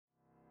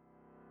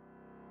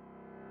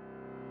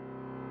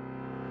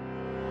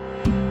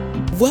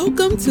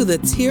Welcome to the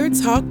Tear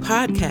Talk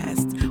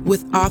Podcast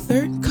with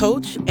author,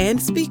 coach,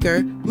 and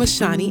speaker,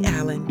 Mashani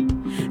Allen.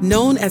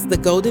 Known as the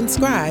Golden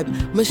Scribe,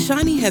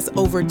 Mashani has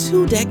over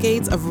 2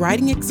 decades of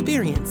writing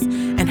experience,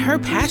 and her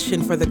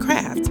passion for the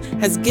craft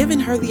has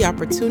given her the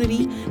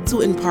opportunity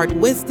to impart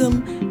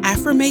wisdom,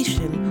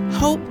 affirmation,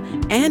 hope,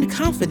 and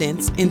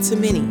confidence into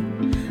many.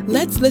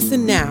 Let's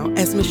listen now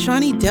as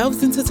Mashani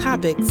delves into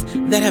topics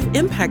that have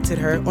impacted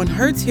her on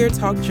her Tear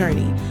Talk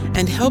journey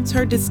and helped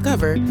her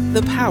discover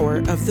the power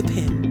of the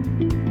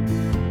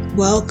pen.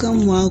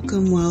 Welcome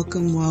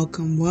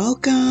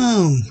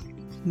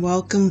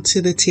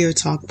to the Tear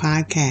Talk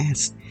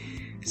Podcast.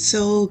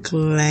 So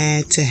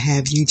glad to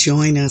have you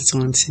join us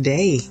on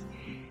today.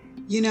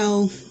 You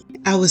know,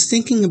 I was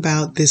thinking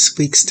about this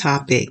week's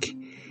topic,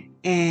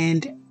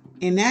 and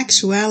in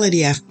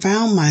actuality, I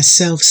found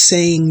myself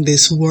saying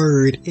this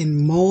word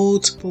in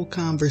multiple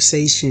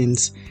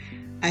conversations.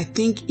 I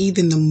think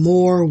even the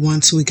more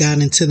once we got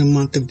into the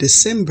month of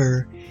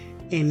December,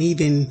 and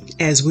even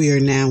as we are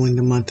now in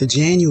the month of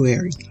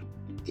January.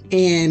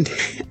 And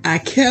I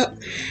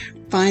kept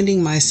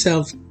finding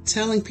myself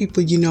telling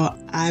people,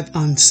 I've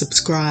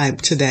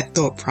unsubscribed to that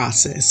thought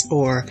process,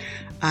 or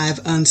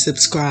I've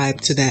unsubscribed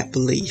to that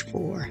belief,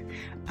 or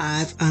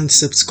I've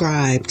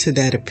unsubscribed to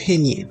that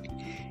opinion.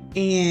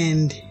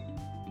 And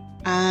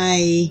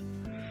I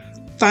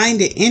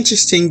find it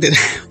interesting that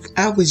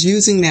I was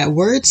using that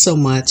word so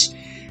much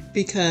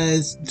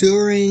because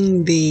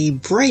during the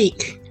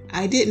break,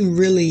 I didn't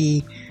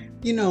really,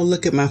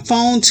 look at my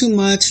phone too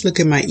much, look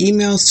at my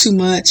emails too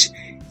much.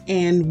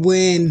 And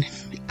when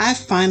I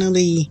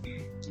finally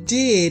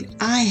did,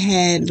 I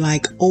had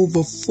like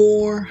over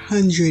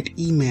 400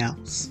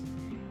 emails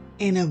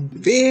in a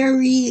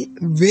very,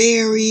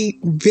 very,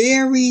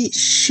 very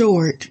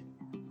short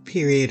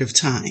period of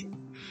time.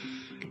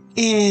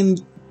 And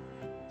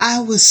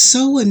I was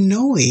so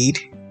annoyed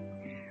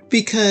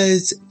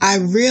because I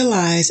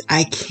realized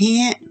I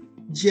can't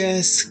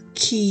just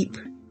keep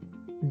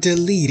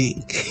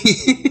deleting.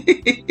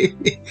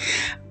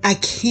 I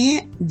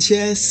can't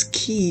just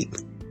keep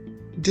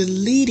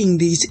deleting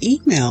these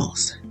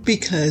emails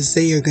because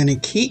they are going to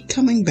keep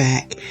coming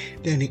back.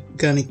 They're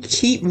going to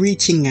keep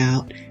reaching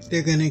out.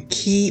 They're going to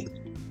keep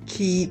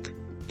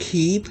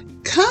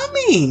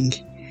coming.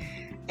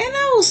 And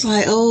I was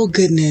like, oh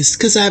goodness,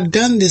 because I've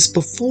done this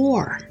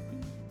before.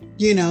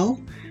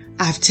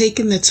 I've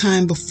taken the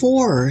time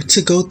before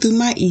to go through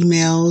my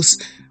emails,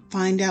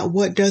 find out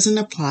what doesn't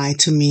apply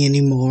to me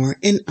anymore,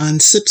 and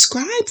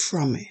unsubscribe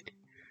from it.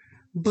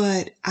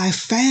 But I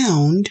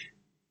found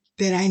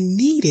that I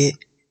needed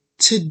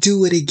to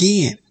do it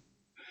again.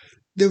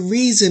 The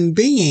reason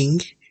being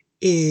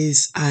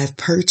is I've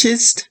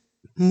purchased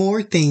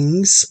more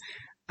things.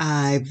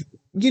 I've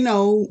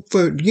read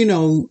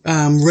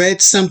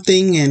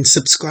something and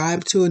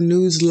subscribed to a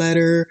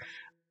newsletter.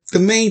 The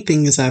main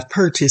thing is I've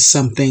purchased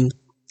something.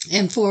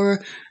 And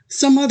for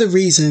some other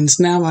reasons,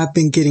 now I've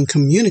been getting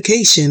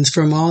communications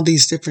from all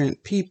these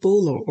different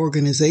people or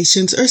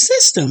organizations or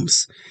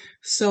systems.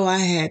 So I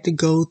had to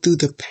go through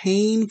the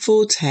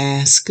painful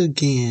task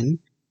again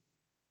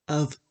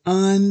of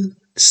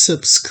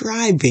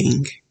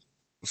unsubscribing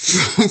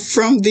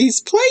from these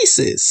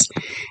places.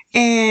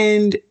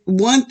 And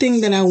one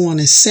thing that I want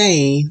to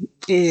say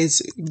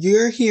is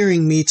you're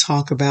hearing me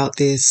talk about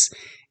this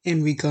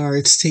in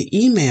regards to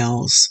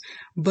emails.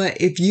 But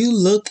if you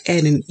look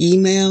at an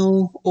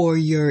email or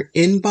your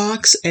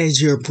inbox as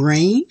your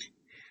brain,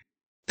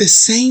 the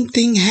same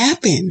thing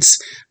happens.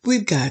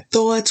 We've got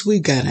thoughts,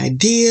 we've got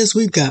ideas,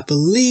 we've got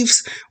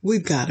beliefs,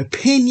 we've got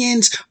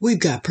opinions, we've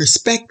got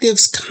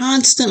perspectives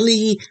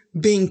constantly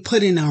being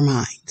put in our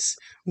minds,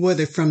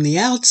 whether from the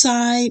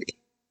outside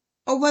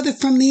or whether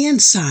from the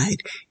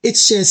inside.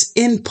 It's just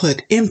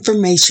input,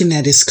 information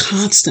that is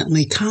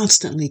constantly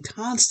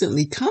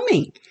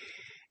coming.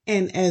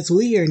 And as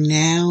we are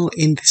now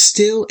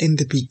still in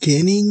the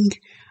beginning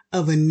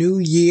of a new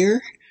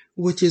year,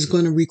 which is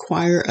going to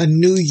require a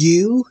new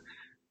you,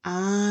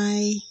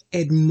 I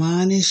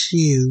admonish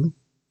you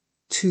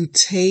to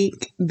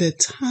take the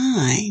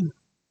time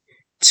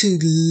to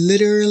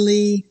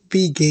literally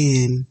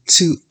begin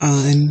to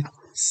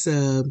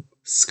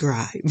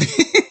unsubscribe.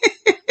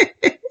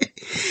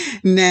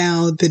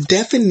 Now, the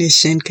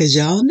definition, because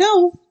y'all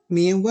know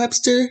me and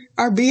Webster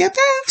are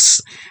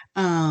BFFs.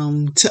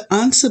 To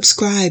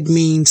unsubscribe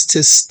means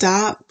to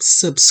stop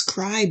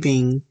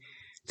subscribing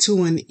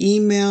to an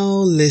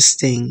email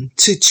listing,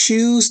 to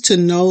choose to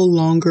no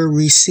longer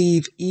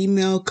receive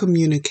email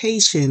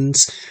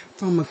communications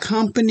from a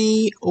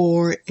company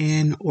or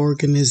an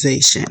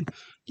organization.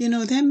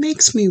 That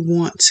makes me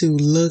want to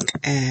look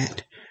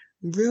at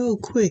real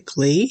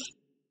quickly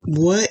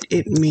what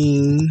it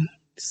means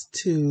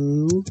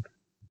to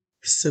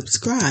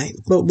subscribe.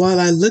 But while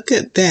I look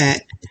at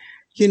that,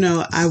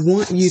 I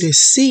want you to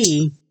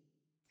see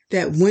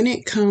that when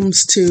it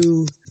comes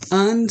to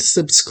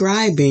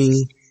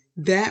unsubscribing,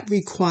 that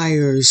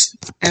requires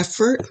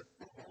effort.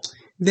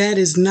 That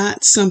is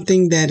not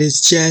something that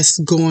is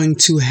just going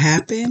to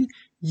happen.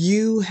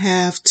 You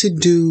have to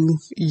do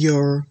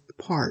your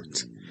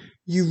part.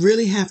 You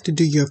really have to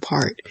do your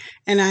part.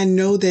 And I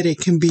know that it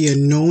can be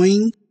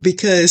annoying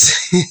because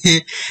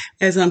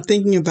as I'm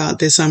thinking about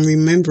this, I'm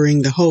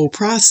remembering the whole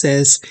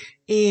process.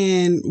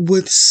 And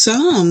with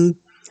some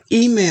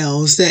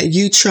emails that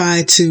you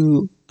try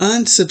to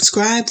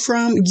unsubscribe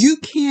from, you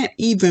can't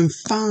even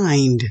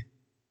find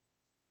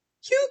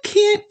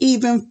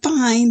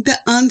the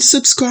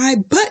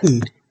unsubscribe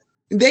button.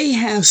 They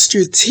have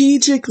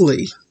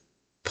strategically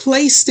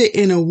placed it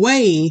in a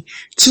way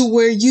to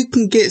where you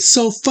can get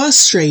so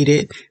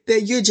frustrated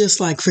that you're just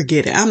like,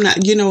 forget it.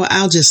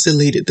 I'll just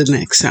delete it the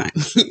next time.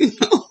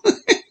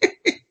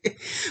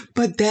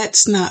 But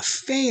that's not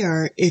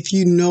fair if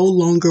you no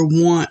longer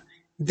want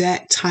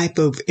that type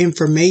of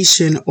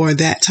information or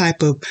that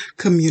type of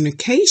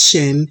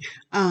communication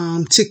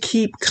to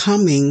keep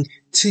coming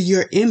to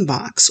your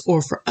inbox,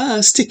 or for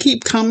us to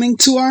keep coming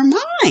to our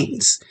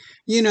minds.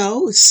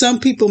 Some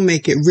people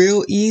make it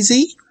real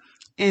easy,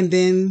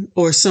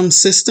 or some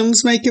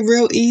systems make it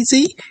real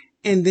easy,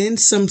 and then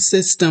some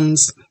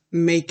systems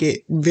make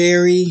it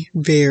very,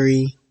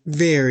 very,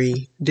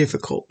 very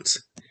difficult.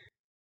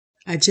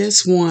 I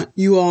just want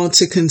you all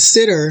to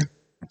consider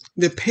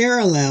the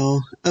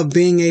parallel of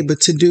being able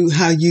to do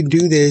how you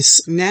do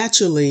this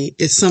naturally.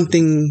 It's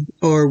something,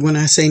 or when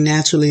I say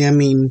naturally, I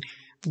mean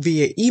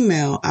via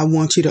email. I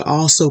want you to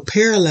also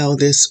parallel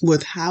this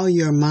with how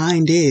your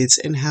mind is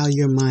and how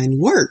your mind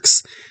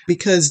works,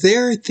 because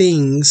there are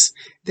things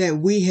that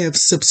we have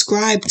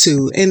subscribed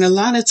to. And a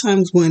lot of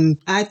times when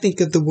I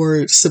think of the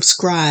word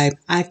subscribe,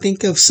 I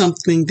think of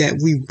something that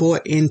we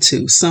bought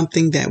into,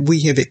 something that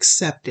we have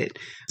accepted,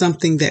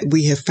 something that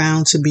we have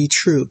found to be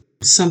true,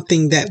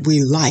 something that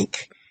we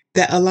like.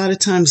 That a lot of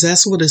times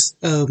that's what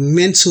a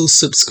mental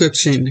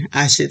subscription,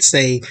 I should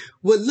say,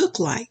 would look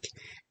like.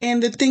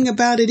 And the thing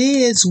about it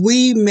is,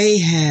 we may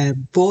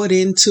have bought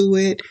into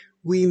it,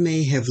 we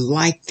may have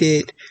liked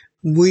it,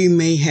 we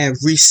may have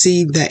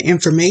received that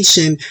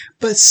information,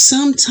 but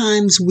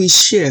sometimes we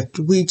shift,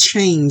 we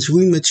change,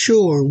 we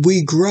mature,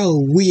 we grow,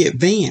 we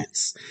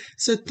advance.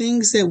 So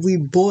things that we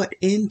bought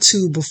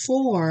into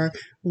before,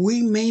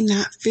 we may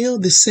not feel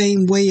the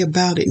same way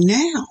about it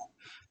now.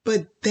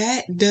 But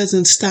that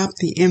doesn't stop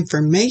the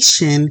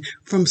information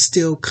from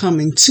still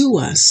coming to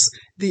us.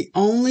 The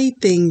only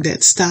thing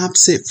that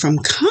stops it from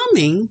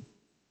coming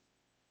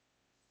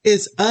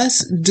is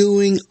us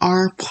doing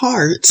our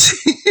part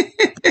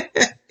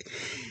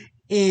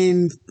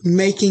in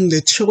making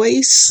the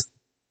choice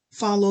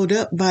followed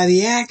up by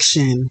the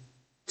action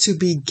to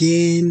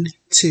begin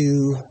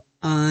to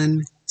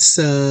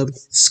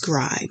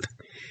unsubscribe.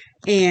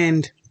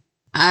 And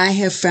I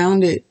have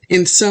found it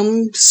in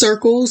some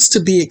circles to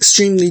be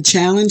extremely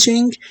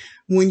challenging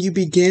when you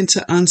begin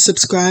to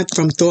unsubscribe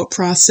from thought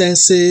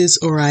processes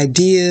or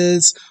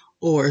ideas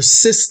or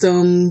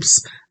systems.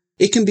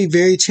 It can be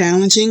very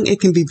challenging. It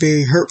can be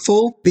very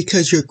hurtful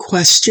because you're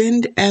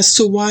questioned as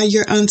to why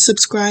you're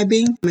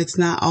unsubscribing. It's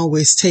not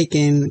always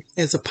taken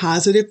as a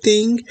positive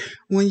thing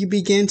when you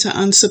begin to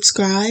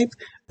unsubscribe.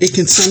 It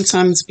can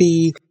sometimes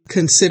be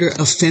considered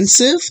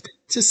offensive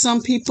to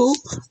some people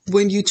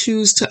when you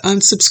choose to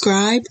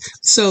unsubscribe.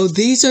 So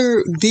these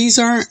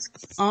aren't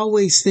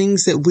always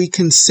things that we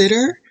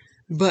consider,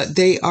 but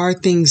they are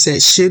things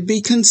that should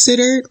be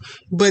considered,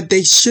 but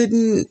they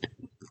shouldn't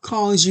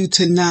cause you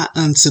to not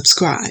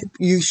unsubscribe.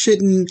 You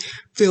shouldn't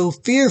feel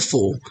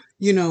fearful.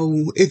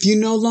 If you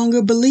no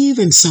longer believe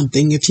in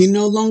something, if you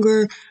no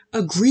longer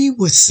agree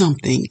with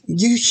something,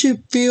 you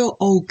should feel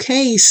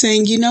okay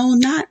saying,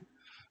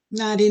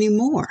 not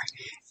anymore.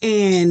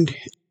 And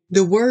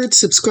the word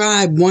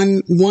subscribe,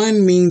 one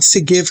means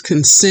to give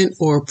consent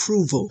or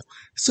approval.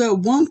 So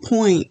at one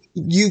point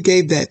you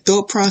gave that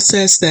thought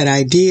process, that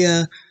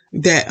idea,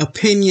 that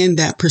opinion,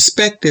 that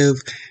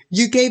perspective,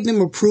 you gave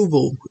them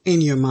approval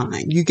in your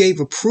mind. You gave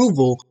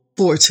approval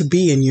for it to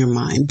be in your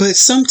mind. But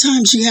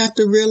sometimes you have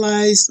to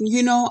realize,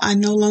 I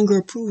no longer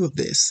approve of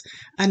this.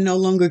 I no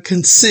longer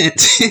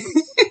consent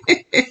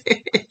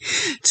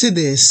to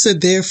this. So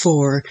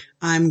therefore,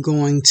 I'm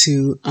going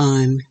to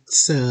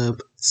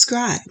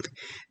unsubscribe.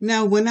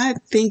 Now, when I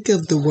think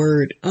of the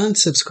word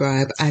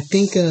unsubscribe, I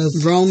think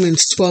of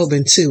Romans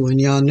 12:2. And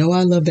y'all know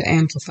I love the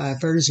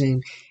Amplified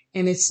version.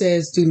 And it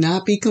says, do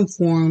not be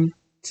conformed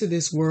to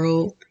this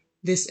world,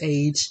 this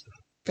age,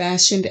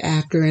 fashioned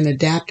after and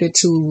adapted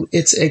to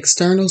its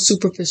external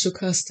superficial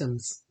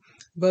customs,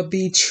 but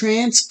be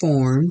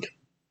transformed,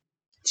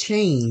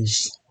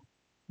 changed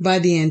by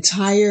the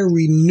entire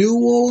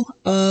renewal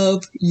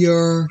of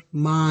your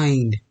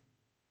mind,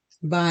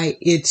 by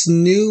its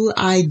new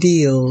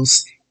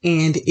ideals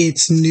and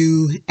its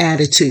new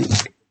attitude.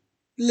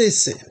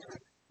 Listen,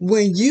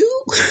 when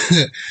you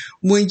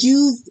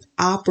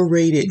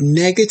operated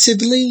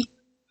negatively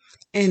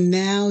and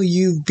now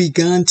you've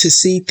begun to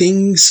see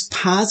things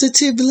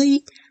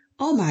positively,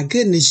 oh my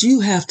goodness, you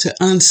have to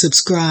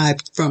unsubscribe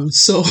from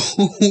so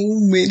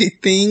many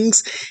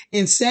things.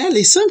 And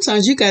sadly,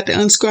 sometimes you got to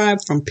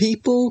unsubscribe from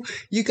people.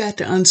 You got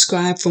to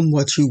unsubscribe from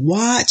what you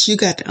watch. You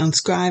got to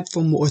unsubscribe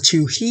from what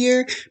you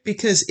hear,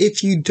 because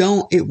if you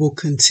don't, it will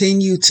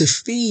continue to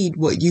feed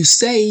what you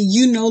say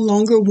you no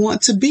longer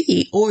want to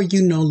be, or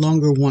you no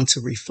longer want to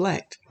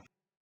reflect.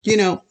 You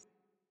know,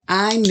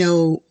 I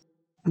know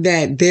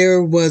that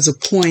there was a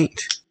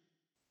point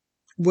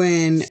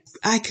when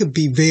I could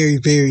be very,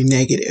 very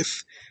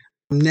negative.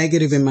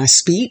 Negative in my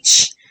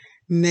speech,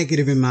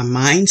 negative in my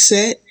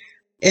mindset.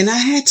 And I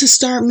had to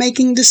start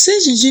making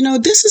decisions. You know,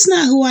 this is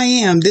not who I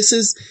am. This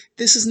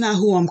is not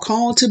who I'm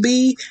called to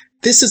be.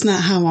 This is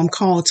not how I'm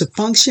called to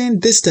function.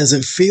 This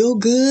doesn't feel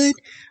good,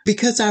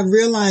 because I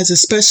realize,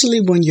 especially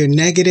when you're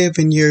negative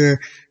and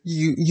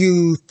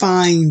you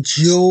find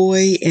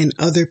joy in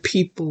other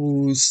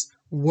people's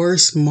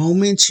worst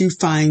moments, you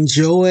find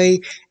joy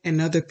in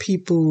other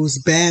people's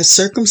bad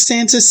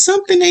circumstances,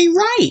 something ain't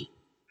right.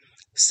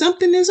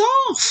 Something is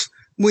off.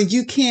 When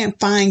you can't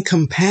find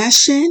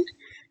compassion,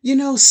 you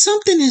know,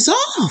 something is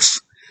off.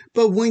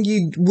 But when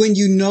you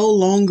no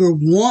longer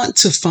want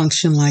to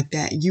function like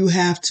that, you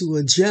have to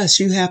adjust.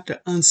 You have to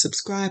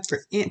unsubscribe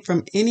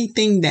from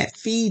anything that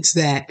feeds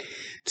that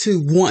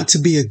to want to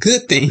be a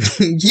good thing.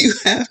 You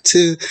have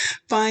to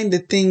find the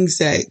things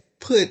that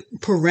put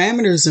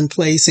parameters in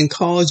place and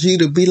cause you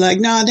to be like,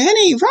 nah,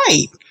 that ain't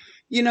right.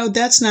 You know,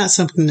 that's not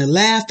something to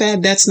laugh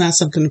at. That's not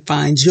something to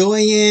find joy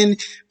in,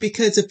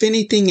 because if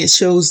anything, it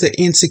shows the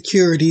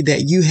insecurity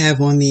that you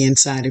have on the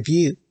inside of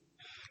you.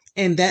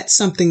 And that's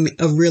something,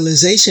 a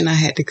realization I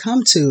had to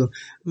come to.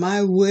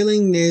 My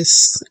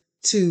willingness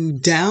to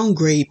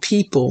downgrade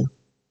people,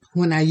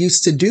 when I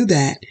used to do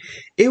that,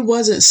 it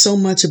wasn't so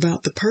much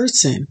about the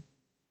person.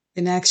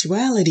 In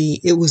actuality,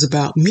 it was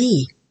about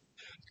me.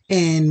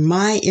 And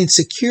my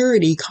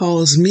insecurity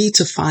caused me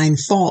to find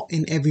fault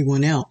in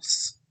everyone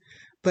else.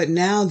 But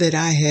now that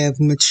I have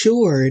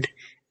matured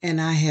and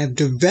I have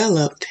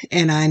developed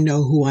and I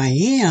know who I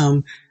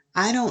am,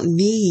 I don't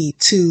need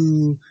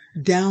to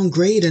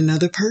downgrade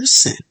another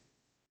person.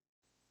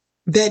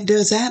 That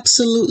does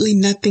absolutely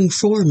nothing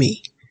for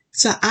me.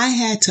 So I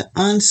had to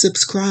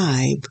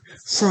unsubscribe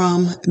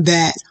from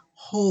that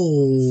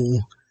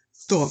whole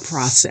thought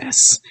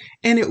process.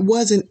 And it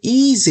wasn't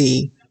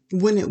easy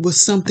when it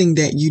was something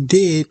that you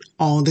did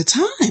all the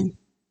time.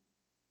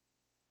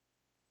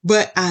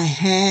 But I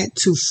had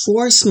to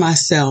force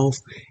myself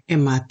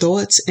in my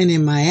thoughts and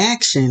in my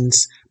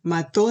actions.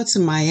 My thoughts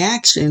and my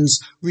actions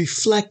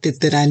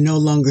reflected that I no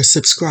longer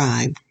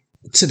subscribed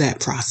to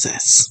that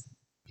process.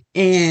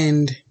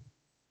 And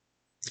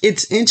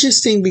it's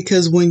interesting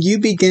because when you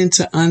begin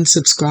to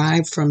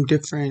unsubscribe from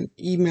different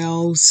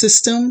email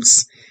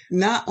systems,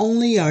 not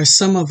only are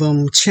some of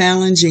them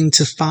challenging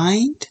to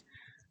find,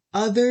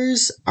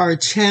 others are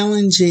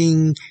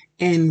challenging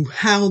in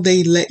how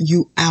they let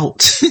you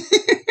out.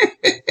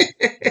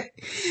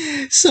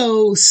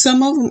 So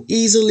some of them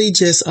easily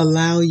just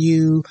allow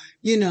you,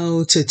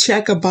 to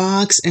check a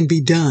box and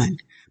be done.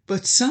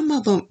 But some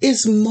of them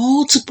is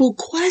multiple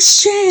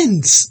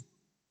questions.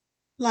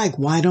 Like,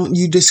 why don't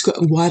you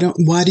why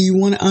do you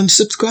want to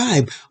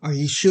unsubscribe? Are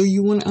you sure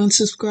you want to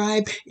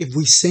unsubscribe? If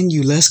we send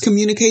you less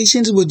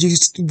communications, would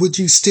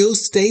you still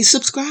stay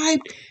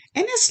subscribed?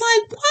 And it's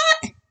like,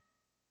 what?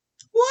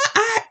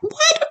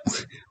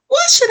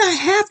 Why should I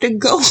have to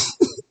go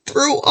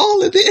through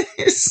all of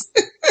this?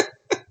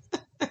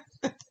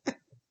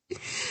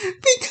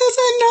 Because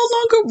I no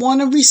longer want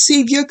to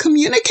receive your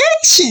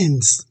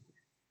communications.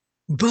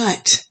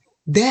 But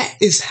that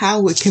is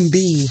how it can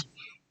be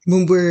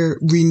when we're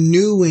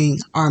renewing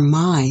our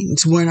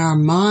minds, when our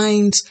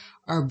minds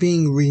are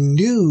being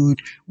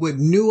renewed with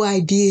new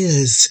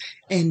ideas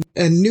and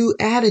a new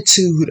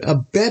attitude, a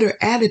better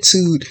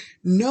attitude.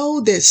 Know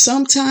that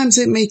sometimes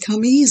it may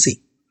come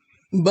easy,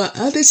 but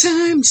other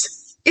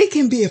times it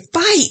can be a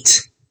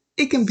fight.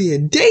 It can be a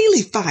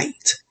daily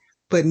fight,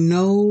 but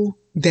know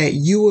that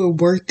you are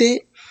worth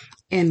it,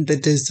 and the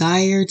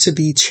desire to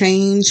be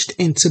changed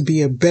and to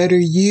be a better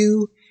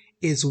you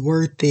is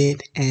worth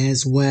it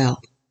as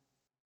well.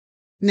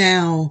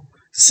 Now,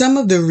 some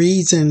of the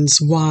reasons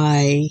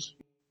why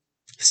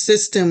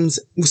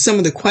some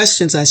of the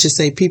questions, I should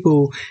say,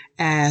 people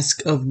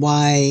ask of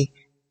why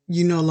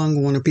you no longer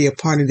want to be a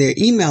part of their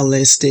email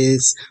list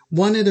is,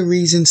 one of the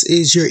reasons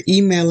is you're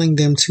emailing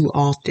them too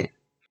often.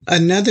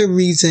 Another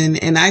reason,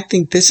 and I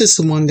think this is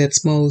the one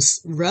that's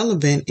most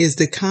relevant, is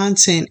the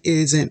content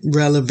isn't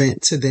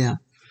relevant to them.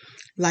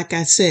 Like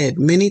I said,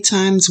 many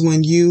times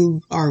when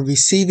you are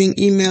receiving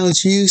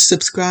emails, you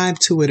subscribe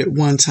to it at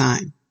one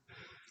time.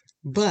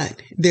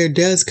 But there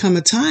does come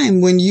a time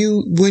when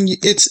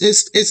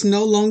it's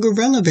no longer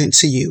relevant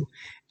to you.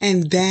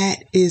 And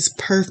that is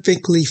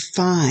perfectly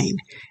fine.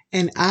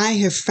 And I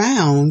have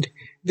found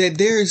that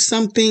there are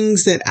some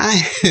things that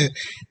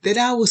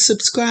I will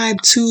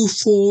subscribe to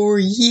for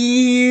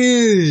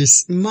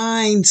years.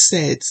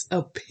 Mindsets,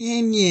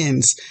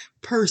 opinions,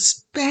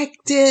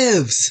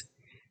 perspectives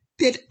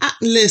that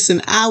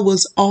I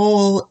was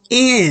all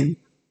in.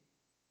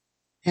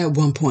 at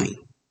one point.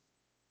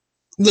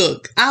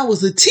 Look, I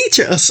was a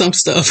teacher of some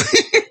stuff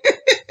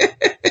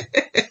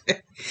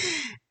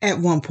at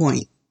one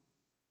point.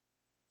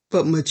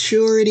 But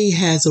maturity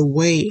has a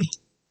way.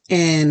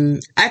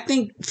 And I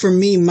think for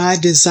me, my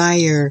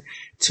desire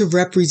to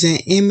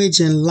represent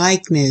image and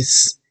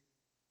likeness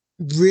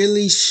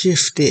really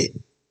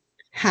shifted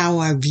how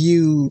I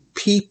view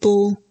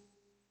people,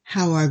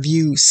 how I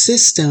view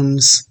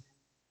systems,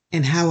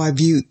 and how I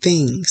view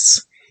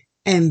things.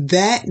 And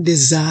that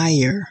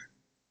desire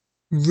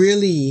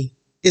really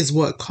is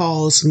what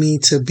caused me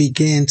to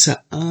begin to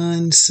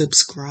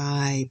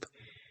unsubscribe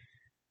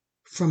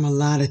from a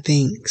lot of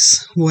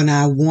things when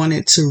I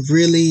wanted to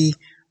really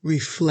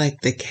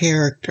reflect the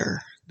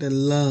character, the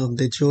love,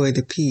 the joy,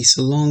 the peace,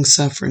 the long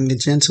suffering, the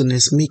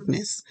gentleness,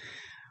 meekness.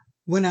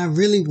 When I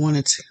really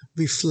wanted to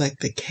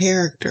reflect the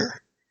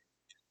character,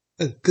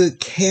 a good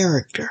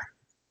character,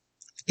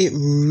 it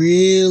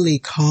really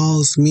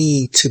caused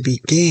me to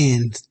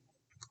begin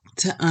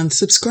to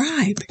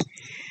unsubscribe.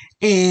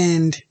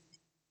 And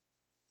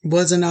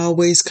wasn't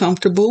always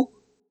comfortable,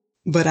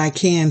 but I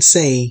can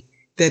say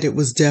that it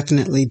was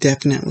definitely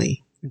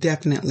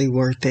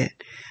worth it.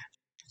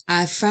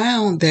 I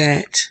found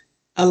that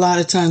a lot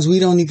of times we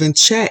don't even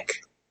check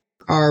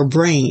our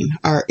brain,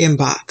 our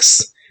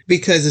inbox,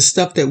 because the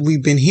stuff that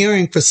we've been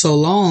hearing for so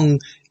long,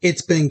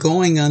 it's been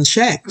going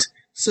unchecked.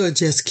 So it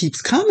just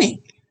keeps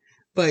coming.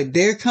 But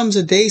there comes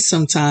a day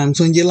sometimes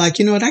when you're like,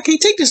 you know what, I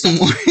can't take this no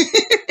more.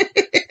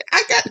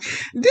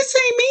 This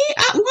ain't me.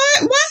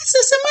 Why is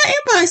this in my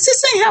inbox?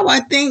 This ain't how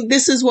I think.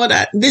 This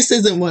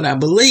isn't what I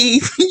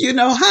believe. You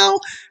know,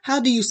 how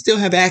do you still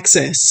have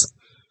access?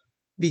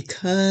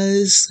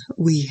 Because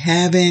we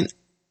haven't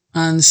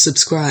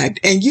unsubscribed.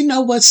 And you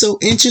know what's so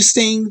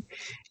interesting?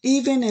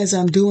 Even as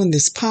I'm doing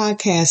this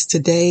podcast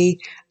today,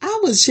 I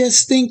was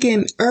just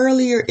thinking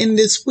earlier in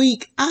this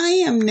week,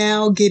 I am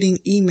now getting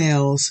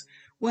emails.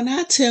 When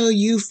I tell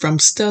you from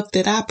stuff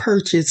that I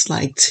purchased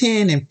like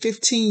 10 and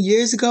 15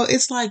 years ago,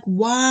 it's like,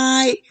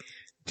 why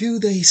do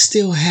they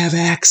still have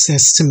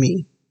access to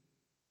me?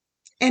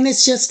 And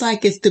it's just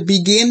like it's the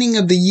beginning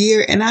of the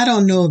year, and I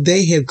don't know if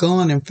they have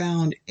gone and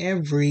found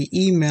every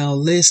email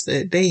list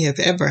that they have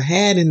ever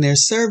had in their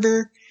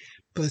server,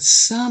 but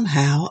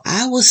somehow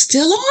I was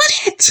still on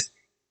it.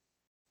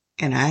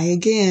 And I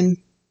again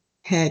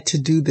had to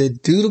do the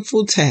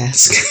dutiful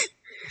task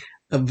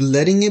of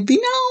letting it be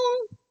known.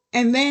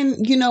 And then,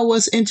 you know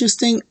what's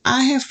interesting?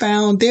 I have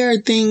found there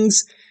are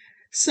things,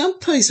 some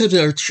places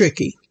are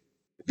tricky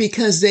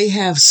because they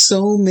have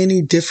so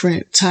many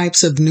different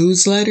types of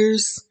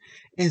newsletters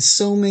and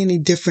so many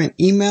different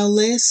email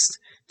lists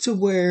to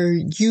where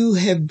you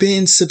have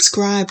been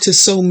subscribed to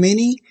so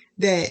many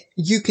that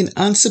you can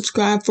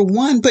unsubscribe for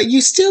one, but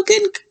you still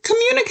get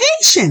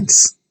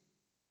communications.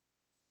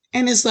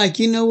 And it's like,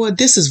 you know what?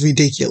 This is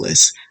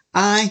ridiculous.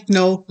 I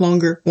no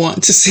longer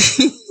want to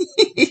see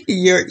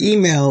your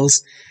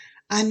emails.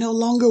 I no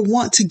longer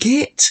want to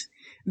get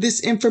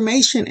this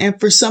information. And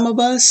for some of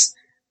us,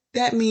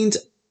 that means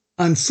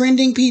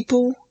unfriending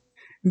people.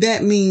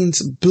 That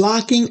means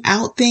blocking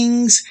out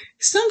things.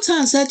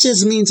 Sometimes that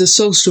just means a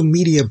social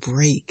media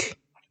break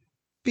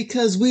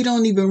because we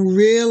don't even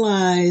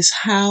realize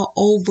how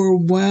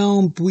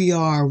overwhelmed we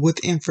are with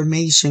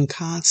information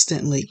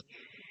constantly.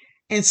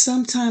 And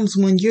sometimes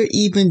when you're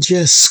even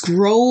just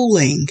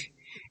scrolling,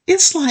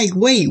 it's like,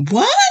 wait,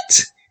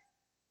 what?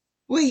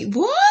 Wait,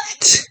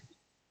 what?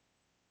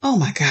 Oh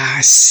my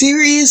gosh,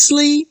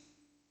 seriously?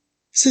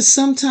 So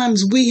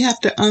sometimes we have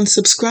to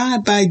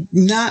unsubscribe by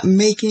not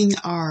making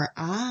our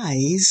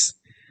eyes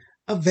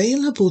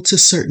available to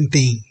certain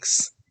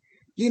things.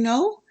 You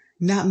know,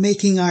 not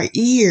making our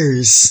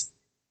ears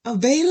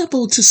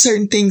available to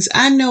certain things.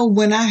 I know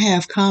when I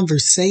have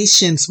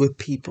conversations with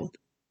people,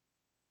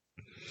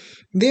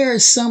 there are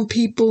some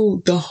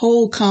people, the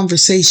whole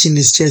conversation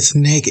is just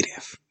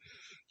negative.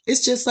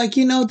 It's just like,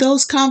 you know,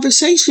 those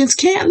conversations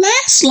can't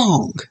last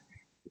long.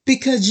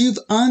 Because you've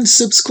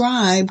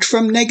unsubscribed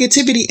from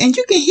negativity and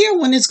you can hear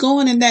when it's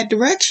going in that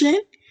direction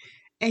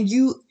and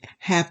you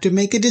have to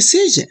make a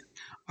decision.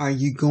 Are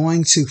you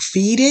going to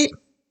feed it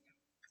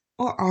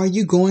or are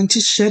you going to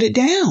shut it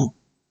down?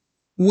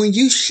 When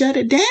you shut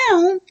it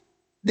down,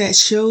 that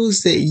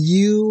shows that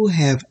you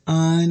have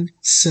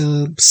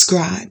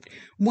unsubscribed.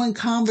 When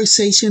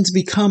conversations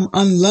become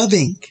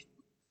unloving,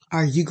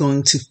 are you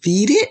going to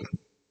feed it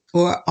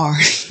or are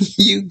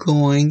you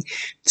going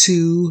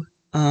to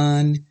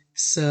unsubscribe?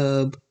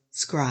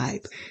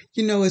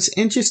 You know, it's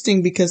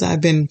interesting because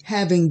I've been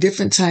having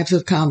different types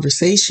of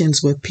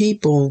conversations with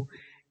people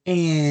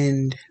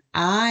and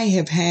I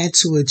have had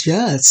to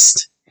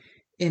adjust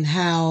in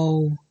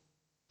how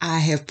I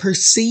have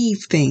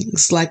perceived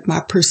things, like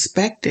my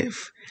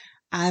perspective.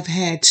 I've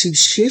had to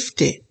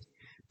shift it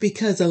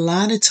because a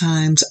lot of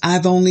times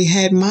I've only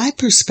had my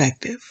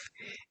perspective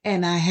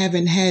and I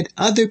haven't had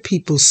other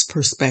people's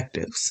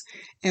perspectives.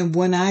 And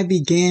when I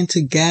began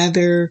to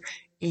gather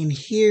and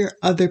hear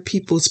other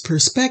people's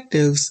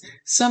perspectives,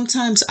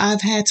 sometimes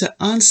I've had to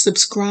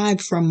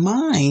unsubscribe from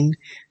mine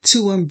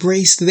to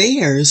embrace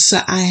theirs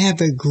so I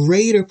have a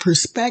greater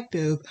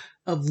perspective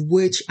of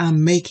which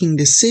I'm making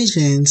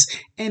decisions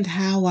and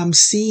how I'm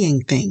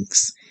seeing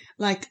things.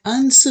 Like,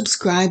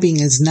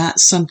 unsubscribing is not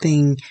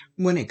something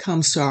when it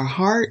comes to our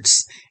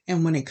hearts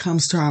and when it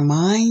comes to our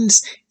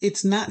minds,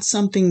 it's not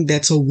something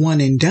that's a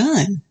one and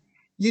done.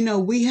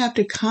 We have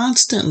to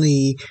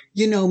constantly,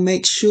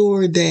 make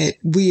sure that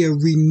we are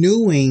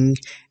renewing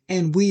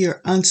and we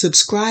are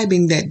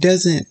unsubscribing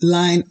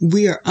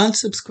we are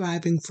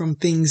unsubscribing from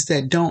things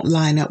that don't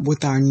line up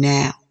with our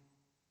now.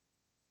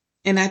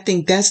 And I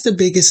think that's the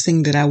biggest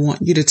thing that I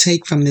want you to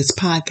take from this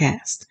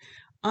podcast.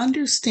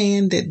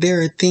 Understand that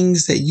there are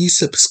things that you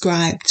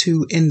subscribed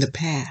to in the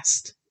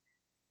past.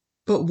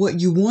 But what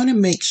you want to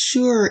make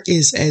sure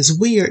is, as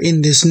we are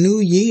in this new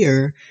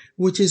year,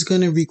 which is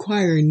going to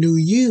require a new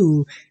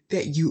you,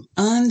 that you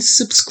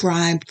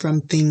unsubscribe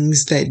from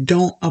things that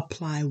don't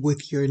apply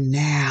with your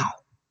now.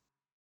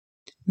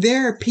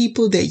 There are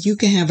people that you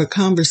can have a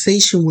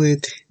conversation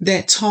with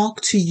that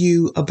talk to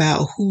you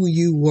about who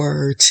you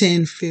were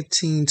 10,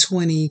 15,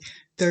 20,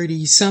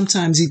 30,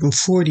 sometimes even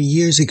 40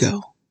 years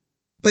ago.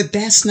 But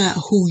that's not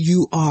who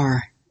you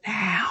are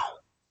now.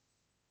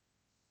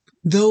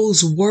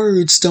 Those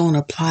words don't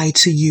apply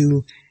to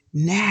you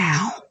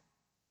now.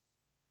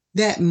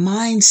 That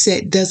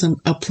mindset doesn't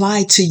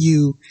apply to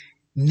you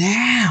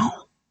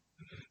now.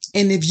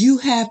 And if you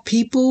have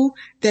people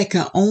that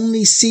can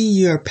only see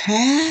your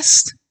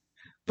past,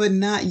 but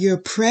not your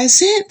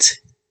present,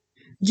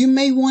 you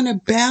may want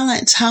to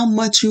balance how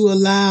much you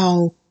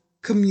allow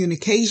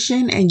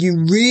communication, and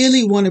you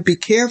really want to be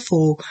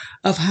careful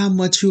of how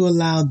much you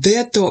allow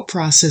their thought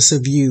process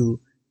of you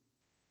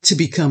to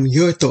become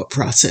your thought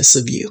process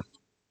of you.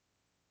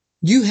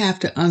 You have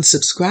to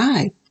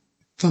unsubscribe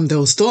from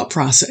those thought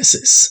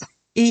processes,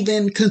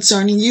 even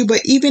concerning you,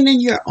 but even in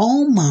your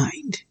own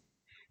mind.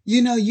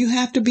 You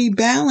have to be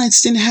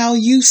balanced in how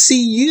you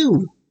see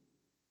you.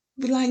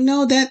 Be like,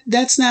 no,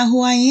 that's not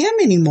who I am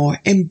anymore.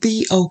 And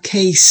be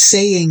okay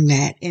saying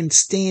that and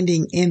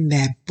standing in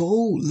that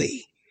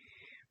boldly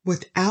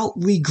without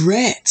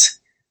regret.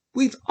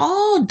 We've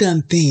all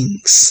done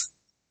things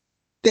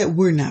that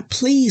we're not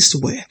pleased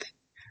with,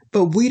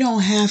 but we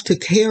don't have to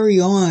carry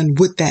on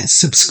with that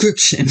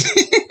subscription.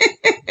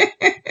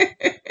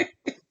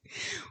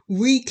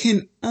 We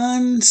can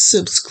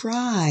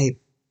unsubscribe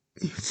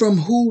from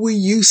who we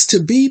used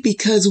to be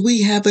because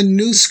we have a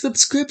new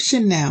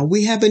subscription now.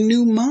 We have a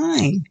new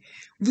mind.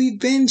 We've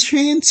been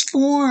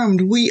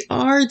transformed. We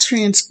are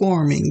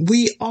transforming.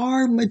 We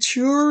are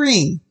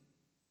maturing.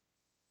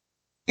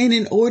 And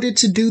in order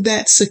to do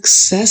that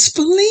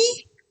successfully,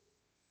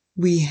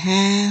 we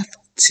have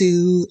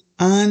to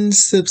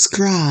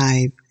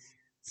unsubscribe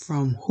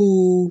from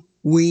who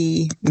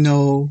we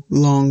no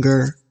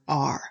longer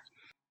are.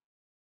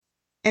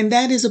 And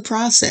that is a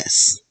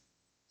process.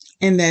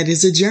 And that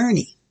is a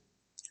journey.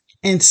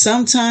 And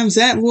sometimes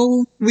that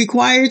will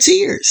require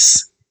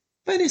tears.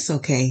 But it's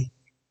okay.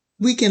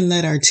 We can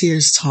let our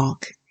tears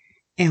talk.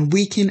 And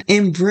we can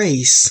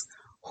embrace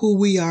who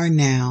we are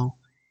now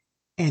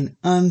and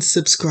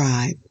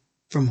unsubscribe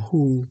from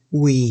who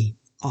we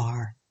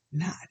are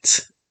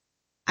not.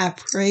 I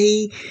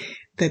pray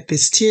that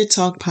this Tear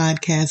Talk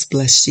podcast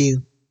blessed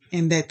you,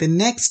 and that the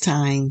next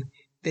time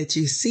that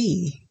you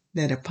see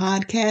that a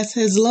podcast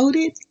has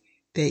loaded,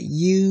 that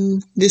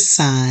you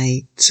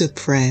decide to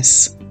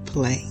press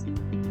play.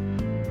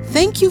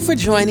 Thank you for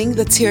joining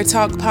the Tear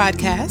Talk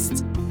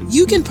podcast.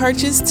 You can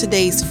purchase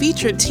today's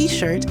featured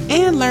t-shirt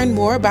and learn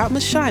more about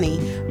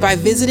Mashani by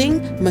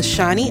visiting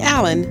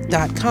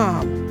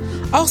MashaniAllen.com.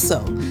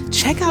 Also,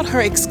 check out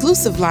her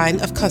exclusive line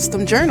of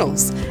custom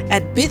journals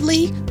at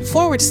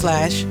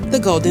bit.ly/The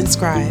Golden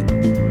Scribe.